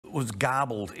was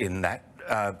garbled in that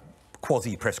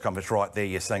quasi press conference right there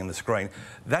you're seeing on the screen.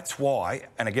 That's why,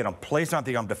 and again, please don't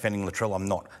think I'm defending Latrell, I'm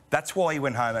not. That's why he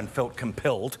went home and felt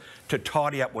compelled to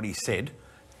tidy up what he said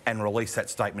and release that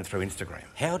statement through Instagram.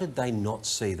 How did they not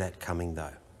see that coming,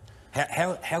 though?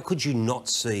 How could you not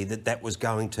see that that was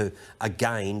going to,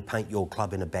 again, paint your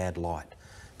club in a bad light?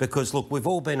 Because, look, we've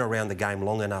all been around the game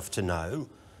long enough to know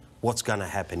what's going to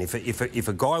happen. If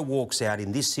a guy walks out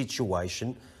in this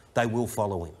situation, they will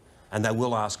follow him and they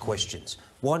will ask questions.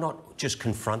 Why not just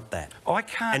confront that? I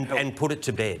can't and put it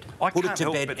to bed. Put it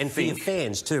to bed, and for your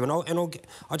fans too.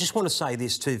 I just want to say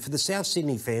this too, for the South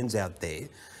Sydney fans out there,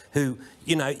 who,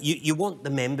 you know, you want the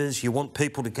members, you want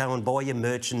people to go and buy your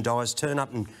merchandise, turn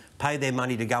up and pay their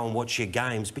money to go and watch your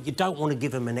games, but you don't want to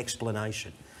give them an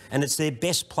explanation. And it's their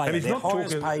best player, their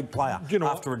highest paid player,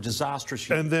 after a disastrous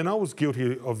year. And then I was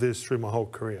guilty of this through my whole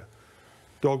career.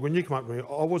 Dog, when you come up to me,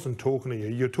 I wasn't talking to you.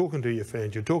 You're talking to your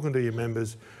fans, you're talking to your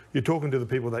members, you're talking to the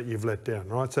people that you've let down,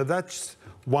 right? So that's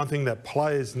one thing that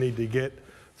players need to get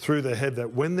through their head,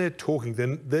 that when they're talking,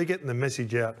 then they're getting the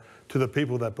message out to the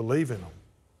people that believe in them.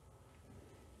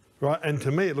 Right? And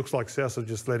to me, it looks like South have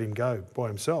just let him go by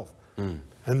himself.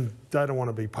 And they don't want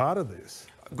to be part of this.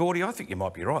 Gordy, I think you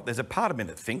might be right. There's a part of me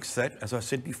that thinks that, as I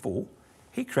said before,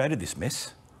 he created this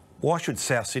mess. Why should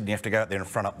South Sydney have to go out there and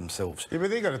front up themselves? Yeah,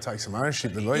 but they've got to take some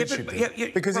ownership and leadership.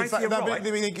 Because if they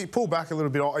pull back a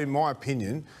little bit, in my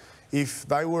opinion, if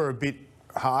they were a bit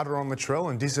harder on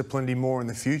Latrell and disciplined him more in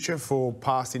the future for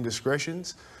past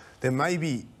indiscretions, then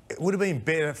maybe it would have been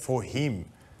better for him.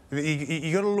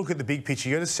 You got to look at the big picture.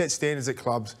 You got to set standards at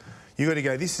clubs. You got to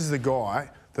go, this is the guy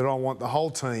that I want the whole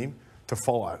team to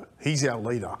follow. He's our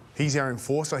leader. He's our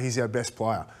enforcer. He's our best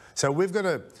player. So we've got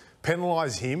to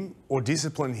penalise him or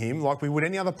discipline him like we would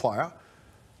any other player,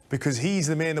 because he's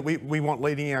the man that we want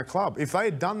leading our club. If they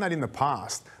had done that in the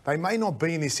past, they may not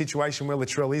be in this situation where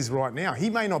Latrell is right now. He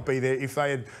may not be there if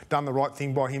they had done the right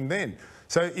thing by him then.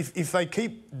 So if they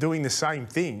keep doing the same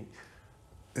thing,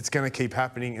 it's going to keep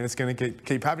happening and it's going to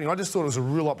keep happening. I just thought it was a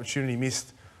real opportunity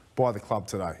missed by the club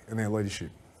today and their leadership.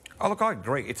 Oh, look, I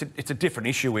agree. It's a different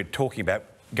issue we're talking about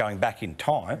going back in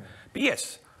time. But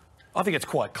yes, I think it's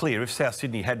quite clear if South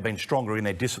Sydney had been stronger in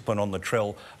their discipline on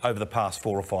Latrell over the past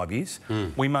 4 or 5 years,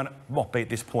 we might not be at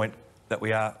this point that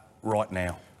we are right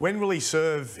now. When will he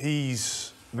serve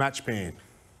his match ban?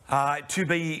 To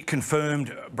be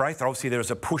confirmed, Braith. Obviously, there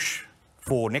is a push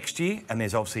for next year, and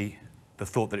there's obviously the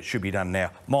thought that it should be done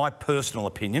now. My personal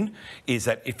opinion is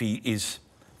that if he is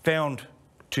found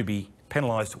to be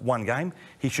penalised 1 game,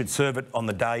 he should serve it on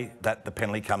the day that the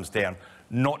penalty comes down,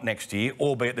 not next year,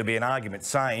 albeit there'll be an argument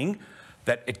saying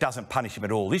that it doesn't punish him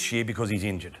at all this year because he's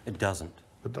injured. It doesn't.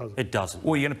 It doesn't. It doesn't.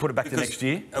 Well, you're going to put it back to next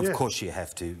year? Of course you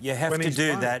have to. You have to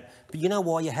do that. But you know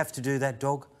why you have to do that,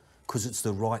 Dog? Because it's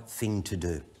the right thing to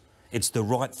do. It's the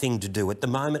right thing to do. At the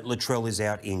moment, Latrell is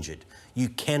out injured. You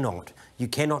cannot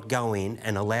go in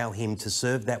and allow him to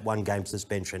serve that 1-game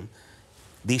suspension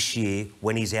this year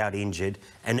when he's out injured.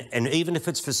 And even if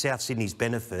it's for South Sydney's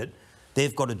benefit,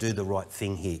 they've got to do the right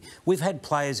thing here. We've had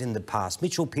players in the past.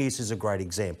 Mitchell Pearce is a great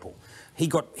example. He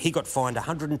got fined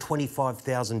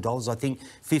 $125,000, I think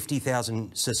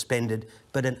 $50,000 suspended,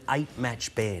 but an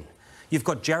 8-match ban. You've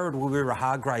got Jared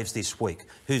Warira-Hargraves this week,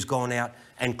 who's gone out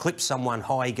and clipped someone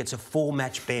high. He gets a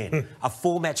 4-match ban. A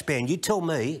 4-match ban. You tell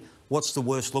me what's the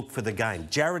worst look for the game,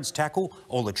 Jared's tackle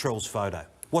or Latrell's photo?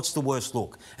 What's the worst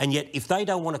look? And yet, if they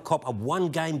don't want to cop a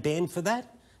 1-game ban for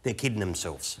that, they're kidding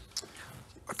themselves.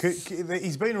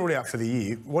 He's been ruled out for the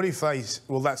year. What if they...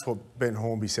 Well, that's what Ben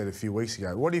Hornby said a few weeks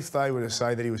ago. What if they were to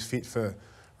say that he was fit for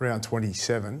round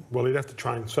 27? Well, he'd have to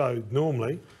train. So,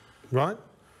 normally, right,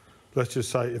 let's just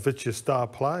say if it's your star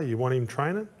player, you want him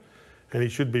training and he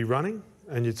should be running,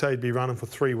 and you'd say he'd be running for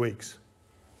 3 weeks.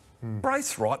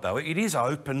 Braith's right, though. It is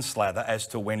open slather as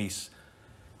to when he's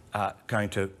going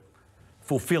to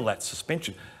fulfil that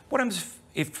suspension. What happens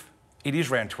if it is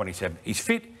round 27? He's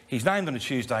fit, he's named on a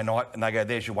Tuesday night, and they go,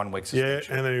 there's your 1 week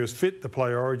suspension. Yeah, and then he was fit to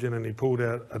play Origin and he pulled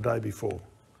out a day before.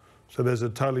 So there's a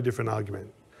totally different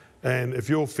argument. And if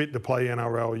you're fit to play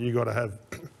NRL, you've got to have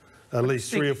at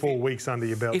least 3 or 4 weeks under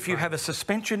your belt. If you have a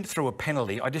suspension through a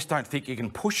penalty, I just don't think you can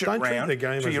push it around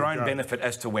to your own benefit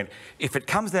as to when. If it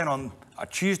comes down on a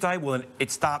Tuesday, well, then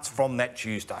it starts from that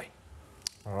Tuesday.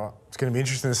 All right. It's going to be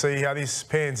interesting to see how this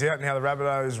pans out and how the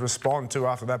Rabbitohs respond to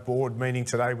after that board meeting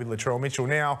today with Latrell Mitchell.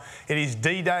 Now, it is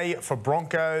D-Day for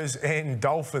Broncos and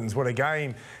Dolphins. What a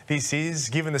game this is,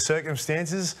 given the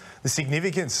circumstances, the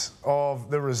significance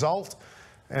of the result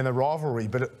and the rivalry.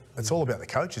 But it's all about the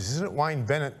coaches, isn't it? Wayne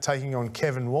Bennett taking on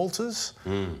Kevin Walters.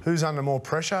 Who's under more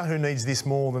pressure? Who needs this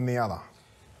more than the other?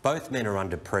 Both men are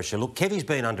under pressure. Look, Kevy's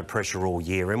been under pressure all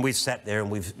year, and we've sat there and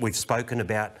we've spoken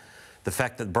about the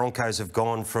fact that the Broncos have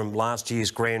gone from last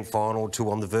year's grand final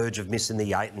to on the verge of missing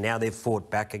the 8, and now they've fought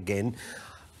back again.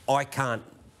 I can't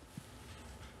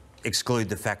exclude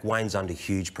the fact Wayne's under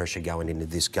huge pressure going into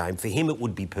this game. For him, it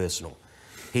would be personal.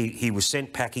 He was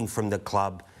sent packing from the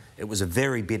club. It was a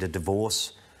very bitter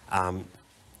divorce.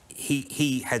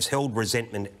 He has held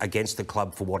resentment against the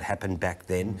club for what happened back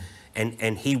then.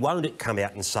 And he won't come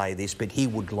out and say this, but he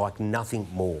would like nothing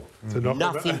more,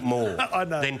 nothing more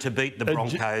than to beat the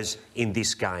Broncos in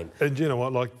this game. And you know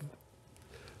what, like,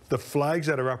 the flags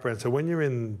that are up around, so when you're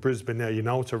in Brisbane now, you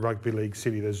know it's a rugby league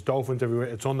city. There's dolphins everywhere.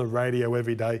 It's on the radio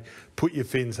every day. Put your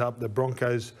fins up. The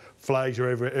Broncos flags are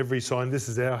everywhere, every sign. This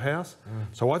is our house.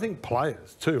 So I think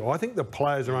players too. I think the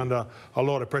players are under a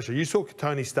lot of pressure. You saw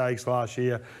Tony Staggs last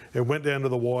year. It went down to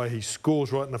the wire. He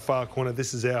scores right in the far corner.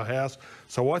 This is our house.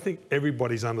 So I think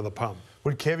everybody's under the pump.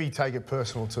 Would Kevy take it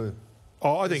personal too?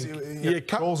 Oh, I think,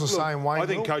 Paul's the same way. I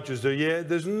think coaches do, yeah.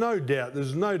 There's no doubt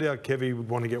Kevy would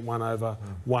want to get one over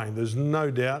Wayne. There's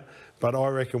no doubt. But I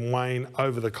reckon Wayne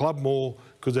over the club more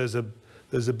because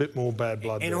there's a bit more bad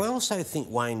blood and there. I also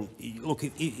think Wayne, look,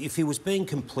 if he was being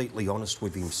completely honest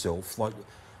with himself, like,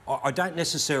 I don't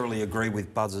necessarily agree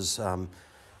with Buzz's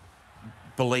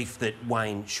belief that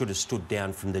Wayne should have stood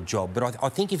down from the job. But I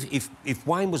think if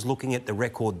Wayne was looking at the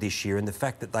record this year and the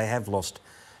fact that they have lost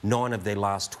 9 of their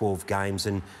last 12 games,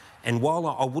 and while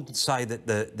I wouldn't say that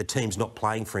the team's not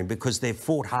playing for him because they've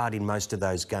fought hard in most of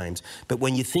those games, but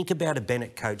when you think about a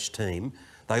Bennett coach team,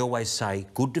 they always say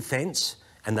good defence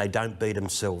and they don't beat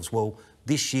themselves. Well,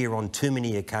 this year on too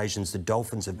many occasions the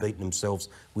Dolphins have beaten themselves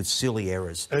with silly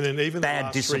errors. And then even bad the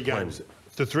last discipline. 3 games,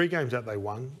 the 3 games that they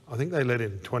won, I think they let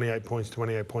in 28 points,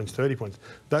 30 points.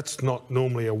 That's not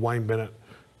normally a Wayne Bennett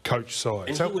coach side.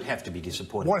 And so he would have to be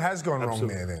disappointed. What has gone wrong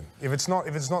there then? If it's not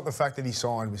the fact that he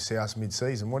signed with South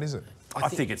mid-season, what is it? I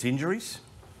think it's injuries.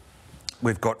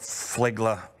 We've got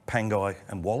Flegler, Pangai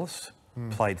and Wallace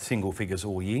played single figures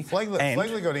all year.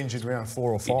 Flegler got injured round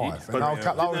 4 or 5. And they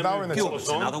were in the Gilbert's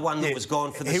another one that was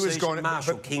gone for the season.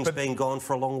 Marshall King's been gone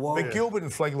for a long while. But Gilbert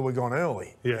and Flegler were gone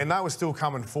early. And they were still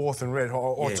coming 4th and red hot,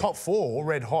 or top 4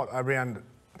 red hot around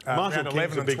Marshall 11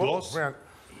 King's a and big 12. loss.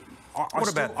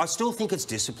 I still think it's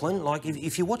discipline. Like,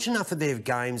 if you watch enough of their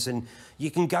games and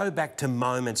you can go back to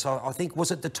moments, I think,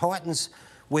 was it the Titans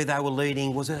where they were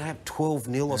leading, was it at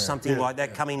 12-0 or something like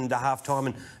that, coming into half-time,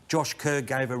 and Josh Kerr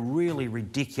gave a really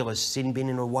ridiculous sin bin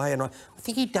in a way, and I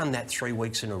think he'd done that 3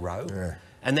 weeks in a row.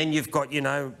 And then you've got, you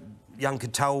know, young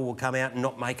Katoa will come out and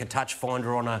not make a touch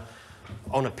finder on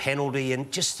a penalty, and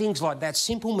just things like that.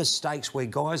 Simple mistakes where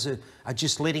guys are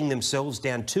just letting themselves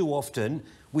down too often,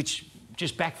 which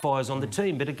just backfires on the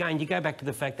team. But again, you go back to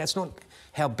the fact that's not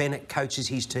how Bennett coaches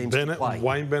his teams to play.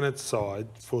 Wayne Bennett's side,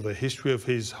 for the history of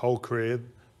his whole career,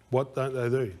 what don't they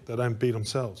do? They don't beat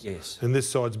themselves. Yes. And this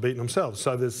side's beating themselves.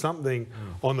 So there's something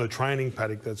on the training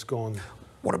paddock that's gone.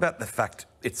 What about the fact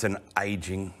it's an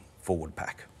ageing forward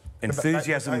pack?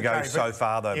 Enthusiasm goes so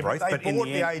far though, Braith, but in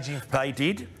the end,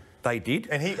 they did.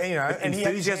 And he, you know, and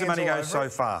enthusiasm only goes so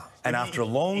far. And after a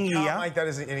long year, can't make that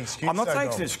as an excuse. I'm not saying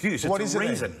it's an excuse. It's a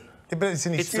reason. But it's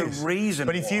an excuse. It's the reason.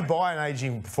 But if you buy an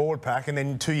ageing forward pack and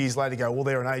then 2 years later go, well,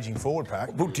 they're an ageing forward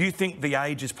pack. Well, do you think the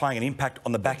age is playing an impact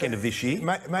on the back end of this year?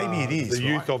 Maybe it is. The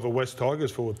youth of the West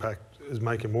Tigers forward pack is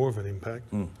making more of an impact.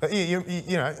 You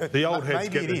know, the old heads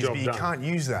maybe get the job but you done. can't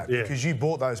use that because you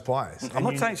bought those players. I'm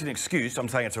not saying it's an excuse. I'm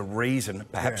saying it's a reason,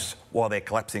 perhaps, why they're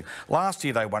collapsing. Last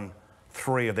year they won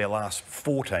 3 of their last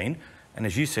 14. And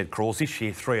as you said, Crawls, this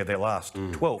year 3 of their last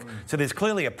 12. So there's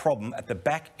clearly a problem at the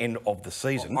back end of the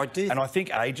season. And I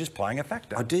think age is playing a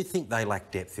factor. I do think they lack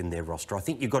depth in their roster. I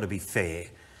think you've got to be fair.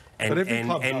 And, but every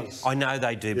club does. I know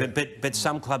they do, but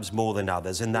some clubs more than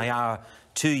others. And they are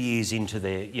 2 years into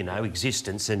their, you know,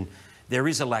 existence. And there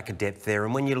is a lack of depth there.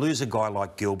 And when you lose a guy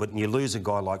like Gilbert and you lose a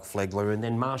guy like Flegler, and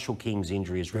then Marshall King's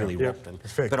injury has really rocked them.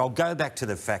 But I'll go back to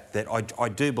the fact that I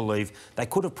do believe they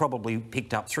could have probably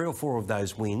picked up 3 or 4 of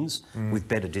those wins with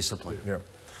better discipline.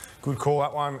 Good call,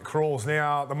 that one, Crawls.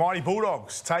 Now, the mighty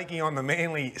Bulldogs taking on the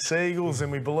Manly Seagulls,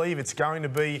 and we believe it's going to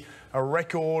be a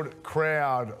record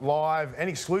crowd, live and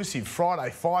exclusive,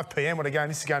 Friday, 5 p.m. What a game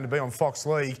this is going to be on Fox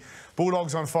League.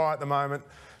 Bulldogs on fire at the moment.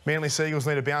 Manly Seagulls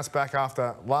need to bounce back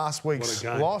after last week's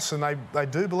loss, and they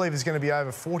do believe there's going to be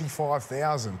over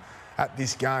 45,000 at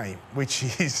this game, which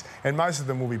is, and most of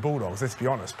them will be Bulldogs, let's be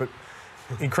honest, but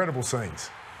incredible scenes.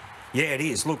 Yeah, it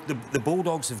is. Look, the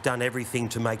Bulldogs have done everything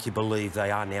to make you believe they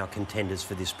are now contenders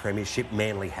for this premiership.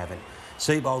 Manly haven't.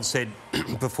 Seabold said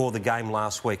before the game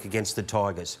last week against the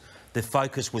Tigers, the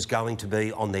focus was going to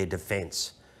be on their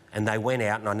defence. And they went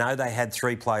out, and I know they had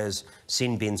 3 players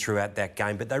sin bin throughout that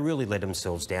game, but they really let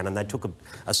themselves down and they took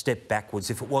a step backwards.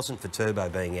 If it wasn't for Turbo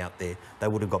being out there, they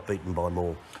would have got beaten by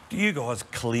more. Do you guys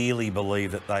clearly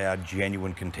believe that they are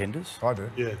genuine contenders? I do.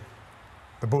 Yeah.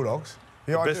 The Bulldogs.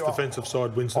 Yeah, the best defensive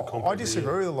side wins the competition. I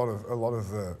disagree with a lot of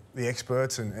the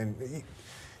experts and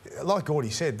like Gordy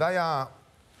said, they are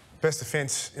best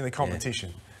defence in the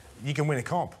competition. Yeah. You can win a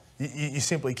comp. You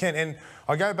simply can. And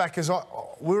I go back because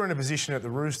we were in a position at the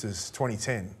Roosters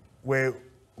 2010 where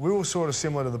we were sort of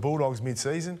similar to the Bulldogs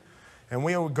mid-season, and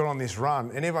we all got on this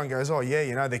run, and everyone goes, oh yeah,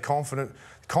 you know, they're confident.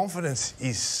 Confidence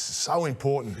is so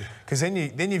important because then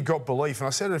you've got belief. And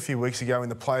I said it a few weeks ago in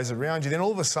the players around you. Then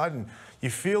all of a sudden you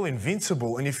feel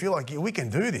invincible and you feel like, yeah, we can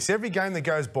do this. Every game that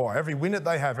goes by, every win that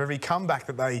they have, every comeback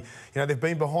that they've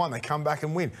been behind, they come back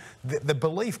and win. The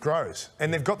belief grows,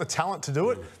 and they've got the talent to do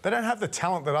it. They don't have the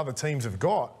talent that other teams have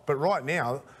got, but right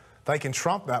now they can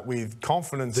trump that with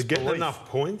confidence. To get enough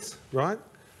points, right?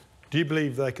 Do you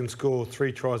believe they can score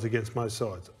 3 tries against most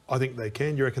sides? I think they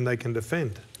can. You reckon they can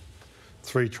defend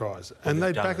 3 tries? And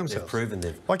they'd back themselves. They've proven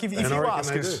they've... Like if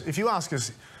you ask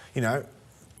us, you know,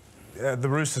 the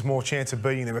Roosters more chance of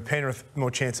beating them, a Penrith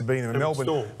more chance of beating them, and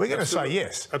Melbourne, we're going to say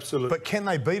yes. Absolutely. But can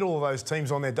they beat all of those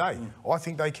teams on their day? I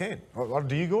think they can.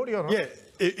 Do you, Gordy? I don't know.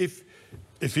 Yeah,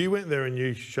 if you went there and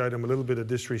you showed them a little bit of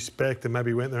disrespect and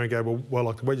maybe went there and go, well,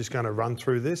 like, we're just going to run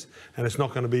through this and it's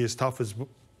not going to be as tough as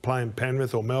playing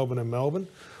Penrith or Melbourne,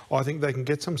 I think they can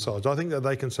get some sides. I think that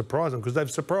they can surprise them because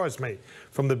they've surprised me.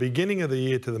 From the beginning of the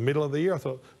year to the middle of the year, I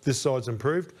thought this side's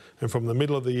improved, and from the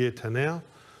middle of the year to now,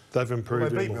 they've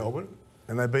improved. Well, they beat Melbourne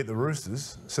and they beat the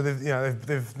Roosters, so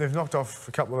they've knocked off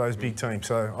a couple of those big teams.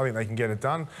 So I think they can get it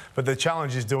done. But the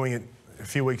challenge is doing it a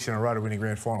few weeks in a row to win a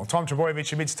grand final. Tom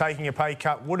Trbojevic admits taking a pay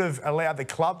cut would have allowed the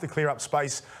club to clear up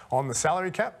space on the salary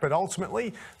cap, but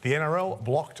ultimately the NRL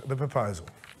blocked the proposal.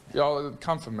 Yeah, it'd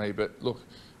come from me, but look,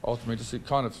 ultimately just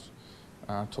kind of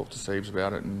talked to Steves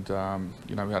about it, and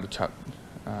you know, we had a chat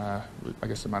with, I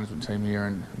guess, the management team here,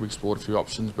 and we explored a few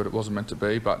options, but it wasn't meant to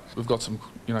be. But we've got some,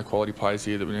 you know, quality players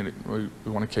here that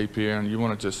we want to keep here, and you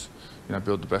want to just, you know,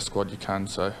 build the best squad you can.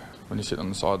 So when you sit on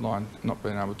the sideline, not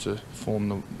being able to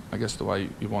perform the way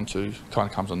you want to, kind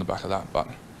of comes on the back of that. But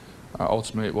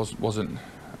ultimately, it wasn't,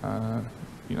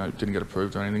 you know, didn't get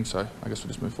approved or anything. So I guess we'll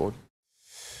just move forward.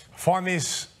 Find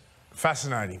this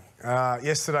fascinating.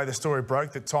 Yesterday, the story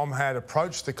broke that Tom had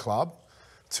approached the club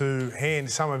to hand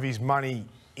some of his money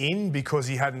in because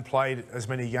he hadn't played as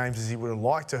many games as he would have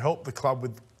liked to help the club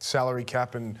with salary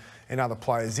cap and other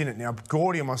players in it. Now,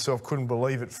 Gordy and myself couldn't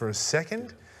believe it for a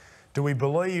second. Do we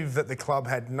believe that the club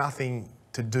had nothing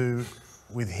to do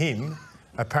with him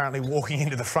apparently walking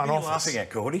into the front office? What are you laughing at,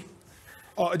 Gordy?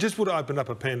 Oh, it just would have opened up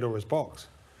a Pandora's box.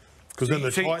 Because then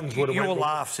the Titans would have... Your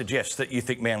laugh suggests that you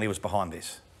think Manly was behind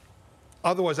this.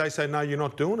 Otherwise, they say, no, you're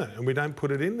not doing it, and we don't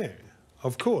put it in there.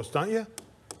 Of course, don't you?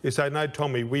 You say, no,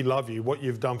 Tommy, we love you. What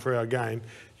you've done for our game,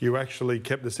 you actually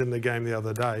kept us in the game the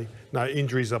other day. No,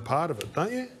 injuries are part of it,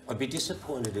 don't you? I'd be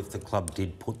disappointed if the club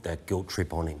did put that guilt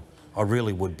trip on him. I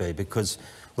really would be, because,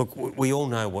 look, we all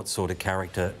know what sort of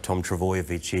character Tom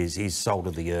Trbojevic is. He's soul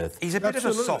of the earth. He's a bit of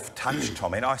a soft touch,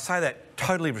 Tom, and I say that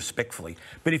totally respectfully.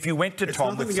 But if you went to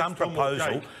Tom with some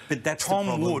proposal, but that's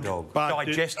Tom would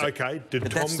digest it. Okay,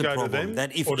 did Tom go to them?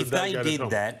 That if they did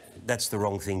that, that's the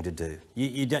wrong thing to do.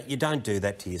 You don't do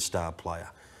that to your star player.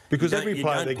 Because every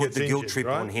player that gets the guilt injured, trip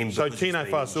right? on him. So Tino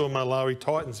Fa'asuamaleaui,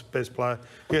 Titans' best player,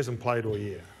 he hasn't played all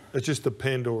year. It's just the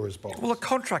Pandora's box. Well, a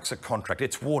contract's a contract.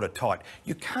 It's watertight.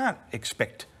 You can't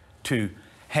expect to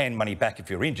hand money back if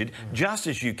you're injured, just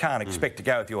as you can't expect to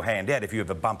go with your hand out if you have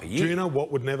a bumper year. Do you know what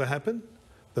would never happen?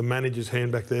 The managers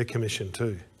hand back their commission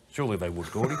too. Surely they would,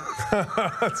 Gordy.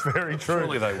 That's very true.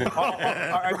 Surely they would.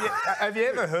 Have you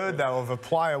ever heard, though, of a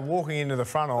player walking into the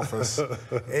front office,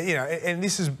 you know, and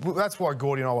that's why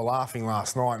Gordy and I were laughing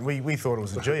last night, and we thought it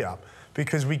was a G-up,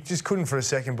 because we just couldn't for a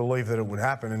second believe that it would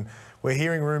happen. And we're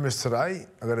hearing rumours today,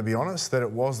 I've got to be honest, that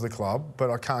it was the club, but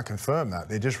I can't confirm that.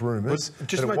 They're just rumours.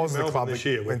 Just that it was the club this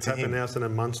year with Pappenhausen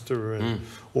and Munster and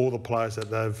all the players that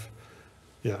they've,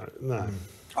 you know, no.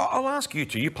 I'll ask you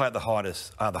two. You play at the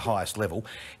highest level.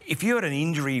 If you had an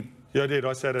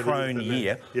injury-prone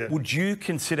year, would you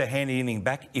consider handing anything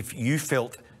back if you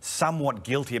felt somewhat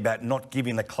guilty about not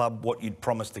giving the club what you'd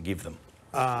promised to give them?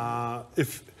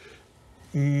 If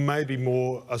maybe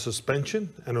more a suspension,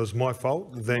 and it was my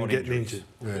fault, than getting injured.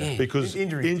 Yeah. Because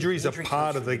injuries are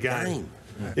part of the game.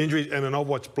 Injuries, and then I've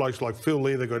watched blokes like Phil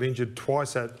Lee that got injured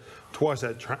twice at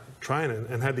training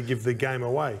and had to give the game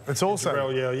away. It's also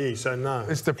so no.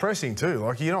 It's depressing too.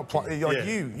 Like you're not playing. Like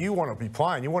you want to be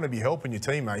playing. You want to be helping your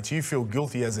teammates. You feel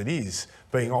guilty as it is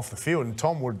being off the field, and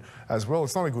Tom would as well.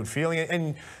 It's not a good feeling,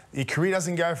 and your career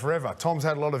doesn't go forever. Tom's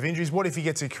had a lot of injuries. What if he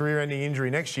gets a career-ending injury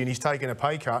next year and he's taking a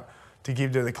pay cut to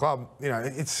give to the club? You know,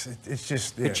 it's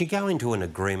just. Yeah. But you go into an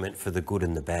agreement for the good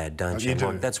and the bad, don't you?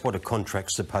 do. That's what a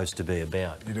contract's supposed to be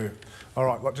about. You do. All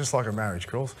right, just like a marriage,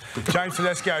 Crawls. James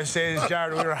Tedesco says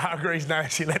Jared Waerea-Hargreaves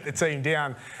knows he let the team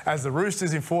down as the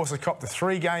Roosters enforcer copped a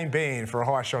 3-game ban for a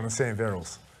high shot on Sam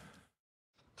Verrills.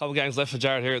 Couple games left for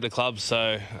Jared here at the club,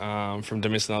 so from to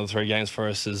miss another 3 games for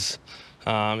us is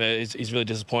he's really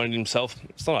disappointed in himself.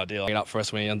 It's not ideal. Get up for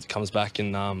us when he comes back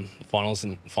in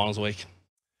finals week.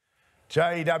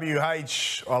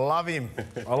 JWH, I love him.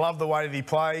 I love the way that he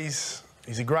plays.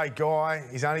 He's a great guy.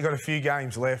 He's only got a few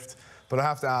games left, but I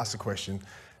have to ask the question: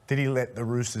 did he let the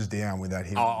Roosters down with that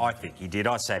hit? Oh, I think he did.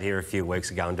 I sat here a few weeks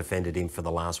ago and defended him for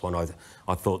the last one.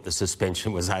 I thought the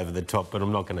suspension was over the top, but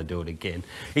I'm not going to do it again.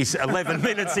 He's 11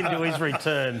 minutes into his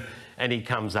return and he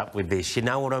comes up with this. You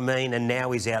know what I mean? And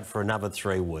now he's out for another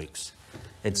 3 weeks.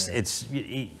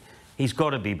 He's got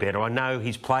to be better. I know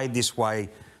he's played this way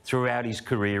throughout his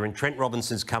career, and Trent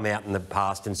Robinson's come out in the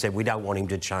past and said we don't want him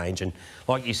to change, and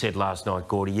like you said last night,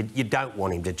 Gordy, you don't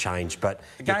want him to change, but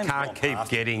you can't keep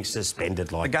getting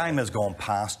suspended like that. The game has gone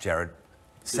past Jared,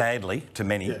 sadly, to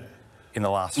many in the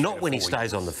last 3 Not when he years.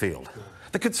 stays on the field.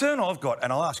 The concern I've got,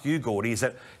 and I'll ask you, Gordy, is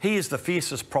that he is the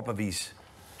fiercest prop of his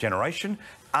generation,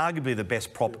 arguably the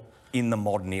best prop in the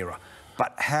modern era.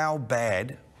 But how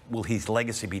bad will his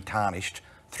legacy be tarnished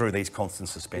through these constant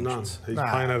suspensions? He's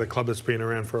playing at a club that's been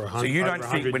around for 100 years. So you don't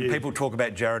think when people talk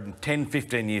about Jared in 10,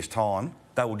 15 years' time,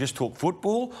 they will just talk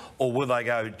football, or will they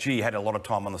go, gee, he had a lot of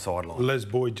time on the sideline? Les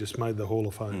Boyd just made the Hall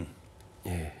of Fame.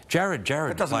 Yeah, Jared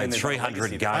played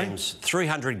 300 games,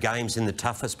 300 games in the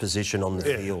toughest position on the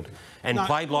field, and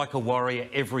played like a warrior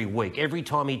every week. Every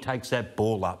time he takes that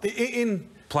ball up,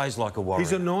 plays like a warrior.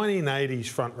 He's a 1980s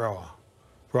front rower,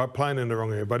 right, playing in the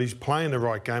wrong area, but he's playing the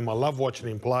right game. I love watching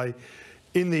him play.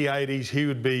 In the 80s, he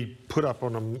would be put up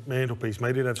on a mantelpiece,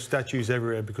 mate. He'd have statues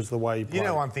everywhere because of the way he played. You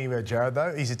know one thing about Jared,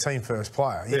 though? He's a team-first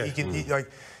player.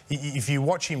 If you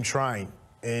watch him train,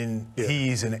 and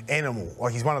he is an animal.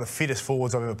 Like, he's one of the fittest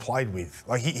forwards I've ever played with.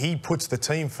 Like, he puts the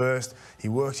team first, he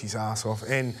works his ass off,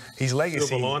 and his legacy...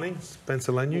 Silver lining,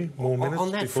 Spencer Lanu, more minutes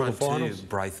on that before front the finals. too,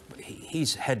 Braith,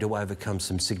 he's had to overcome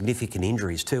some significant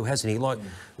injuries too, hasn't he? Like,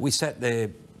 we sat there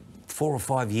 4 or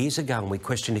 5 years ago and we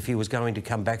questioned if he was going to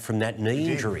come back from that knee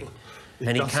injury.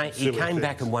 And he came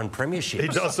back and won premierships.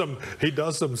 He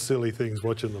does some silly things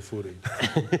watching the footy.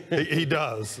 he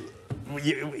does.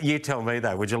 You tell me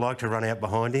though. Would you like to run out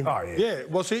behind him? Oh yeah. Yeah.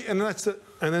 Well, see, and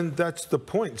then that's the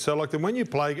point. So like when you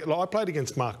play, like I played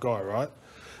against Mark Guy, right?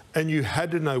 And you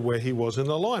had to know where he was in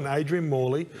the line. Adrian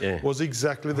Morley was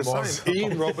exactly the same.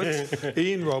 Ian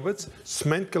Roberts,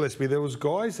 Smant Gillespie. There was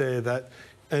guys there that.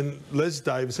 And Les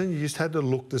Davison, you just had to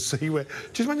look to see where...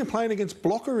 Just when you're playing against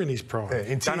Blocker in his prime.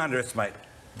 Yeah, don't underestimate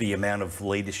the amount of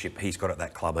leadership he's got at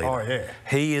that club either. Oh, yeah.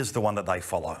 He is the one that they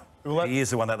follow. Well, he is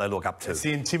the one that they look up to. It's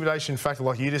the intimidation factor,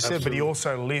 like you just said, but he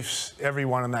also lifts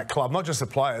everyone in that club, not just the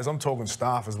players. I'm talking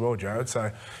staff as well, Jared. So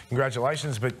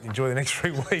congratulations, but enjoy the next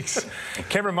 3 weeks.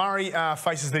 Cameron Murray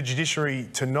faces the judiciary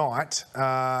tonight.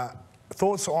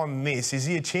 Thoughts on this? Is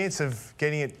he a chance of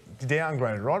getting it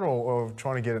downgraded, right, or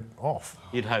trying to get it off?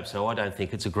 You'd hope so. I don't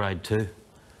think it's a grade 2.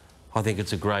 I think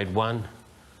it's a grade 1.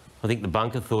 I think the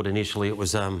bunker thought initially it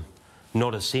was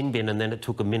not a sin bin, and then it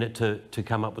took a minute to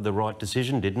come up with the right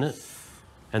decision, didn't it?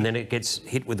 And then it gets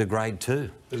hit with a grade 2.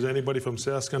 Is anybody from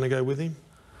South going to go with him?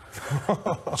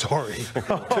 Sorry.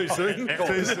 Too soon?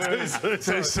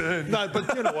 Too soon. No,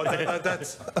 but you know what?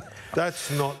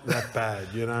 That's not that bad,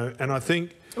 you know. And I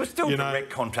think... It was still direct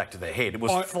contact to the head. It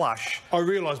was flush. I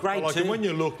realise, like, when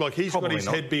you look, like, he's got his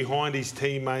head behind his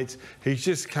teammates. He's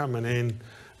just coming in.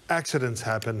 Accidents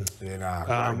happen. Yeah, no,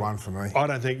 grade 1 for me. I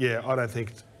don't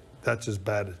think that's as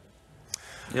bad.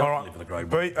 Yeah, all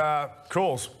right.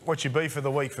 Crawls, what's your beef of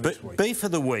the week for this week? Beef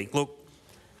of the week. Look,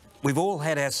 we've all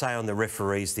had our say on the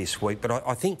referees this week, but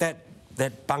I think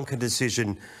that bunker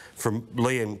decision from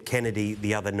Liam Kennedy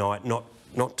the other night,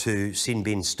 not to sin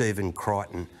bin Stephen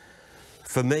Crichton,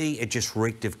 for me, it just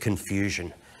reeked of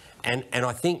confusion. And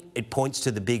I think it points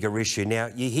to the bigger issue. Now,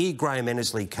 you hear Graham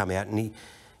Ennesley come out and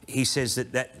he says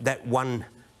that one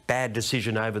bad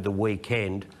decision over the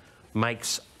weekend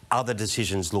makes other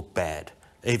decisions look bad,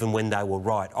 even when they were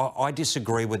right. I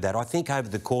disagree with that. I think over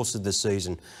the course of the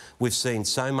season, we've seen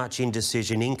so much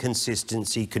indecision,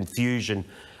 inconsistency, confusion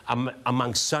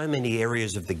among so many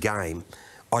areas of the game.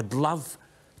 I'd love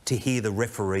to hear the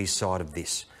referee side of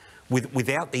this.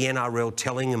 Without the NRL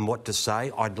telling them what to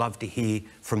say, I'd love to hear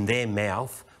from their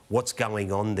mouth what's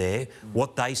going on there,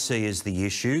 what they see as the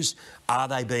issues. Are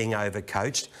they being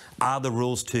overcoached? Are the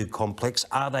rules too complex?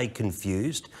 Are they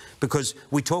confused? Because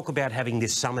we talk about having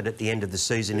this summit at the end of the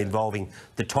season involving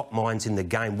the top minds in the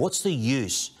game. What's the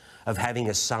use of having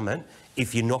a summit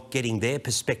if you're not getting their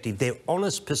perspective, their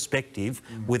honest perspective,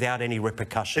 without any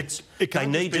repercussions? They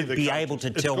need to be able to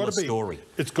tell the story.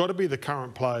 It's got to be the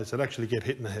current players that actually get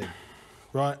hit in the head,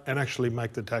 right, and actually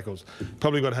make the tackles.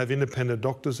 Probably got to have independent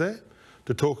doctors there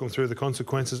to talk them through the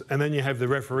consequences, and then you have the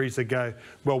referees that go,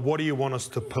 well, what do you want us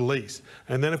to police?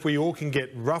 And then if we all can get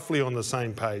roughly on the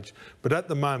same page, but at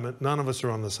the moment, none of us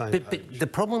are on the same page. But the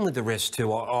problem with the rest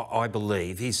too, I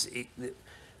believe, is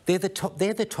they're the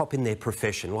top in their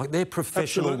profession. Like, they're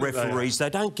professional referees.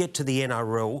 They don't get to the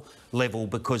NRL level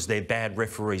because they're bad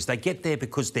referees. They get there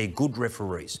because they're good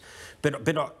referees. But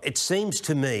it seems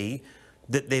to me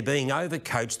that they're being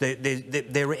overcoached.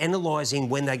 They're analysing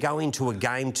when they go into a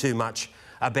game too much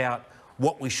about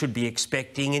what we should be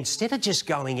expecting, instead of just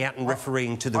going out and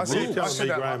refereeing to the rules. Are you telling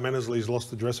me Graham Annesley's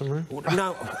lost the dressing room?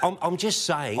 No, I'm just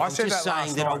saying. I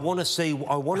want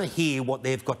to hear what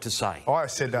they've got to say. I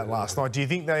said that last night. Do you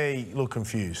think they look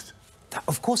confused?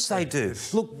 Of course they do.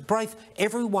 Look, Braith,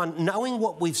 everyone, knowing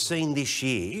what we've seen this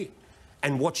year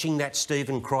and watching that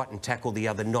Stephen Crichton tackle the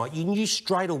other night, you knew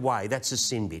straight away that's a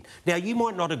sin bin. Now, you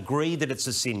might not agree that it's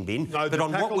a sin bin, but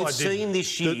on what we've seen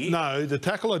this year... No, the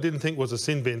tackle I didn't think was a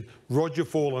sin bin. Roger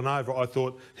falling over, I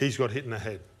thought he's got hit in the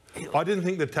head. I didn't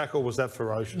think the tackle was that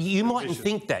ferocious. You mightn't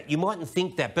think that. You mightn't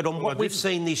think that. But on what we've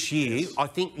seen this year, yes, I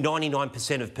think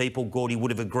 99% of people, Gordy,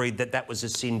 would have agreed that that was a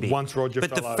sin bin. Once Roger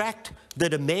fell over. But the fact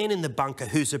that a man in the bunker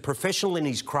who's a professional in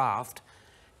his craft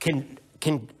can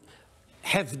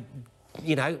have,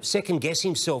 you know, second-guess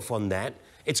himself on that,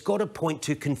 it's got to point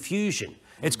to confusion.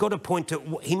 It's got to point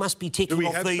to... He must be ticking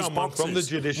off these boxes. From the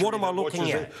judiciary, what am I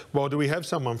looking at? Well, do we have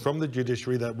someone from the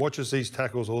judiciary that watches these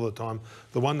tackles all the time,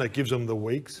 the one that gives them the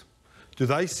weeks? Do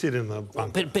they sit in the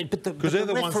bunker? Because they're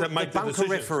the ones that make the decision.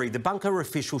 Referee, the bunker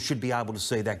official should be able to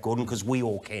see that, Gordon, because we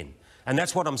all can. And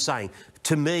that's what I'm saying.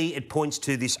 To me, it points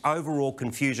to this overall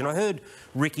confusion. I heard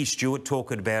Ricky Stewart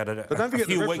talking about it a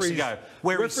few weeks ago,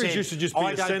 where he said, used to just be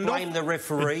I don't blame the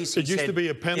referees. It used to be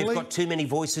a penalty. They've got too many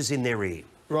voices in their ear.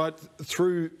 Right,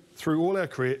 through all our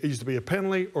career, it used to be a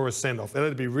penalty or a send-off. It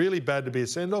had to be really bad to be a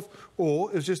send-off, or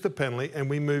it was just a penalty and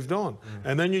we moved on.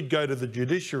 And then you'd go to the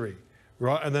judiciary,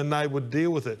 right, and then they would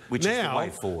deal with it. Which is the way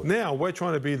forward. Now we're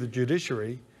trying to be the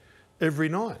judiciary every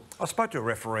night. I spoke to a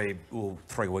referee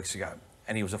 3 weeks ago,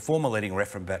 and he was a former leading ref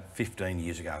from about 15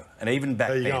 years ago. And even back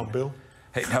then... There you go, Bill.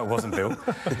 No, it wasn't Bill.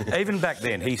 Even back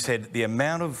then, he said, the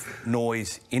amount of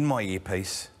noise in my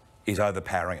earpiece is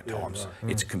overpowering at times.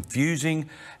 Right. It's confusing,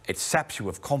 it saps you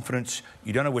of confidence,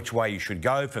 you don't know which way you should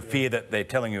go for fear that they're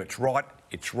telling you it's right,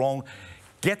 it's wrong.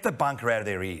 Get the bunker out of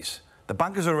their ears. The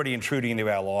bunker's already intruding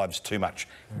into our lives too much.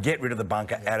 Get rid of the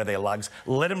bunker out of their lugs.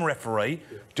 Let them referee,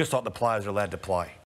 just like the players are allowed to play.